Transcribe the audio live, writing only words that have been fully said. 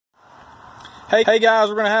Hey guys,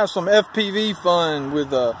 we're going to have some FPV fun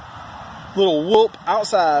with a little whoop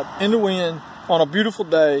outside in the wind on a beautiful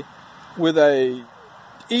day with a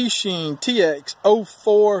Eachine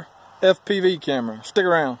TX04 FPV camera. Stick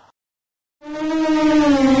around.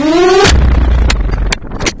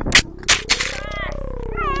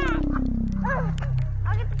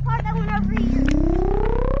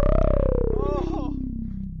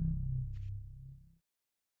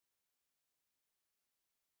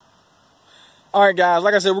 Alright guys,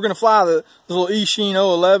 like I said, we're going to fly this little Eachine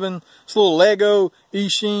 011. It's a little Lego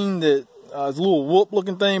Eachine that is a little whoop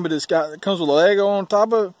looking thing, but it comes with a Lego on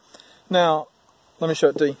top of it. Now, let me show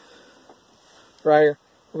it to you. Right here.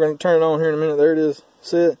 We're going to turn it on here in a minute. There it is.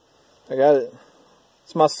 See it? I got it.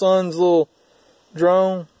 It's my son's little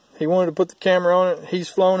drone. He wanted to put the camera on it. He's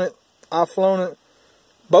flown it. I've flown it.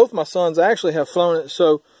 Both my sons actually have flown it.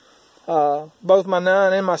 So, both my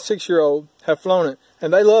 9 and my 6-year-old have flown it.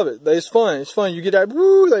 And they love it. It's fun. It's fun. You get out,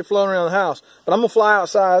 woo, they flown around the house. But I'm going to fly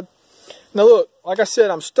outside. Now look, like I said,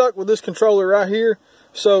 I'm stuck with this controller right here.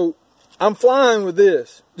 So I'm flying with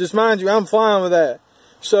this. Just mind you, I'm flying with that.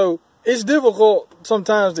 So it's difficult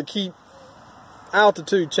sometimes to keep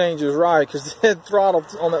altitude changes right because the head throttle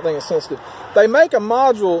on that thing is sensitive. They make a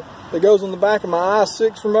module that goes on the back of my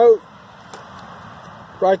i6 remote.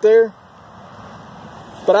 Right there.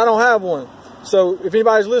 But I don't have one. So if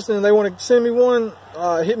anybody's listening and they want to send me one,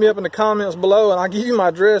 hit me up in the comments below and I'll give you my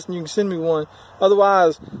address and you can send me one.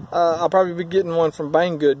 Otherwise, I'll probably be getting one from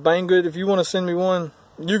Banggood. Banggood, if you want to send me one,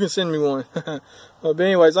 you can send me one. But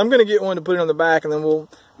anyways, I'm going to get one to put it on the back and then we'll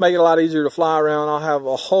make it a lot easier to fly around. I'll have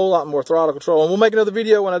a whole lot more throttle control. And we'll make another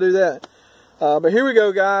video when I do that. But here we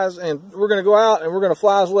go, guys. And we're going to go out and we're going to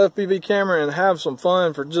fly this little FPV camera and have some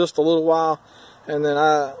fun for just a little while. And then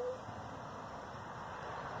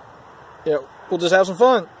we'll just have some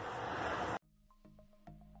fun.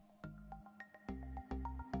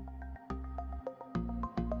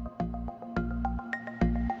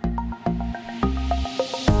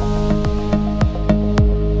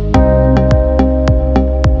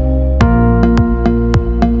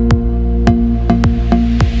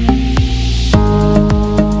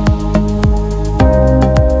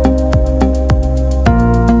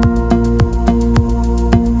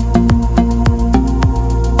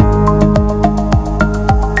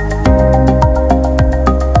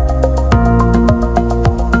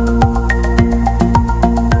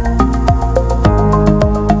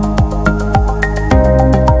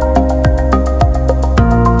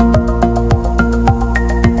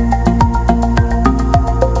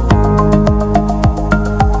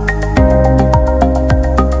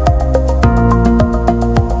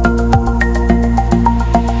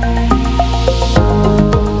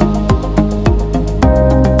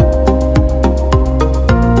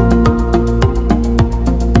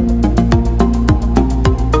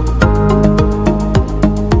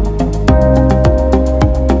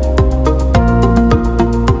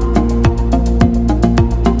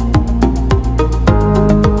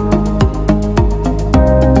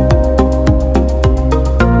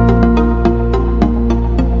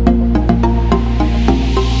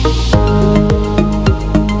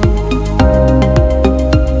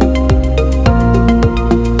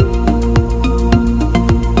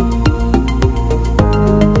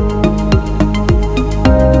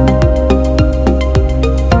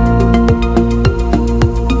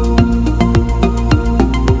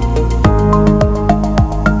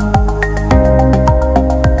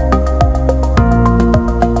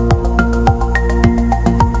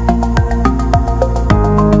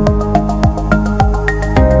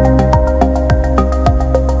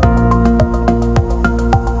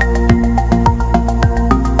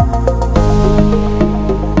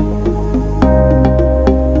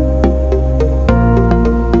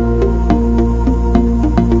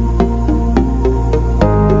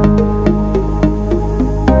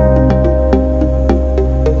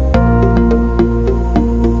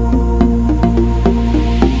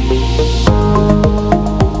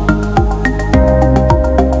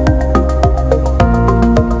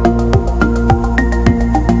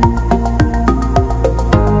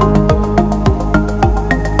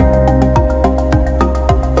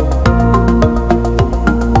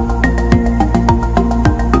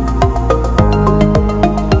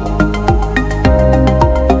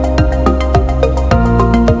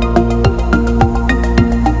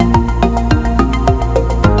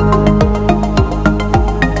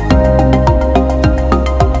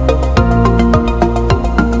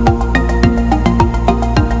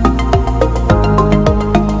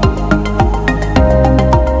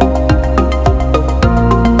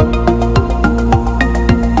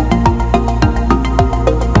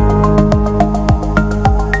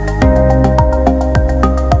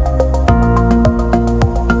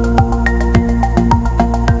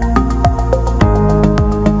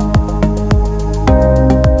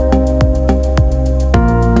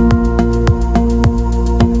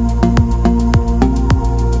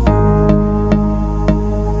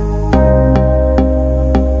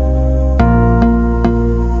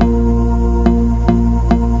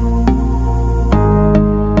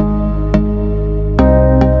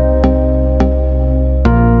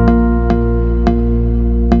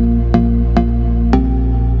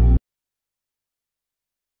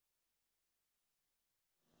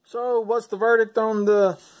 what's the verdict on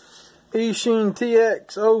the Eachine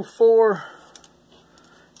TX04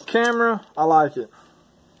 camera? I like it.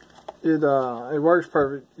 It works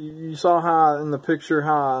perfect. You saw how in the picture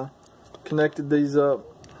how I connected these up.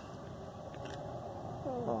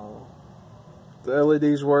 The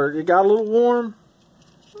LEDs work. It got a little warm.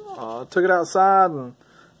 Took it outside and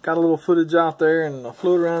got a little footage out there, and I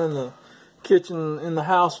flew around in the kitchen in the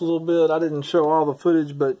house a little bit. I didn't show all the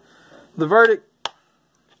footage, but the verdict,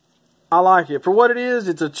 I like it. For what it is,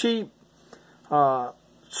 it's a cheap,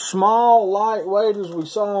 small, lightweight, as we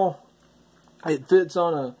saw. It fits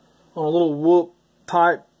on a little whoop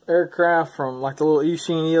type aircraft from like the little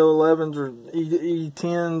Eachine E11s or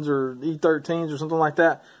E10s or E13s or something like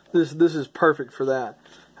that. This is perfect for that.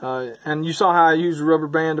 And you saw how I used a rubber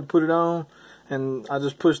band to put it on, and I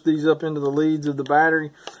just pushed these up into the leads of the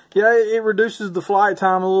battery. Yeah, it reduces the flight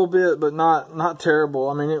time a little bit, but not terrible.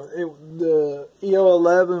 I mean, the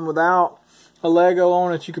EO11 without a Lego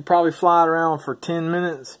on it, you could probably fly it around for 10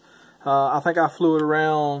 minutes. I think I flew it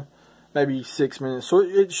around maybe 6 minutes. So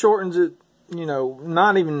it shortens it, you know,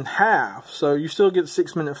 not even half. So you still get a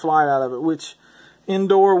 6-minute flight out of it, which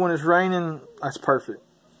indoor when it's raining, that's perfect.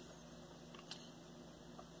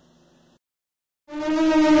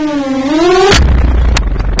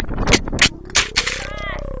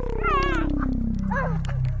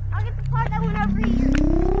 I'll get the part that went over here.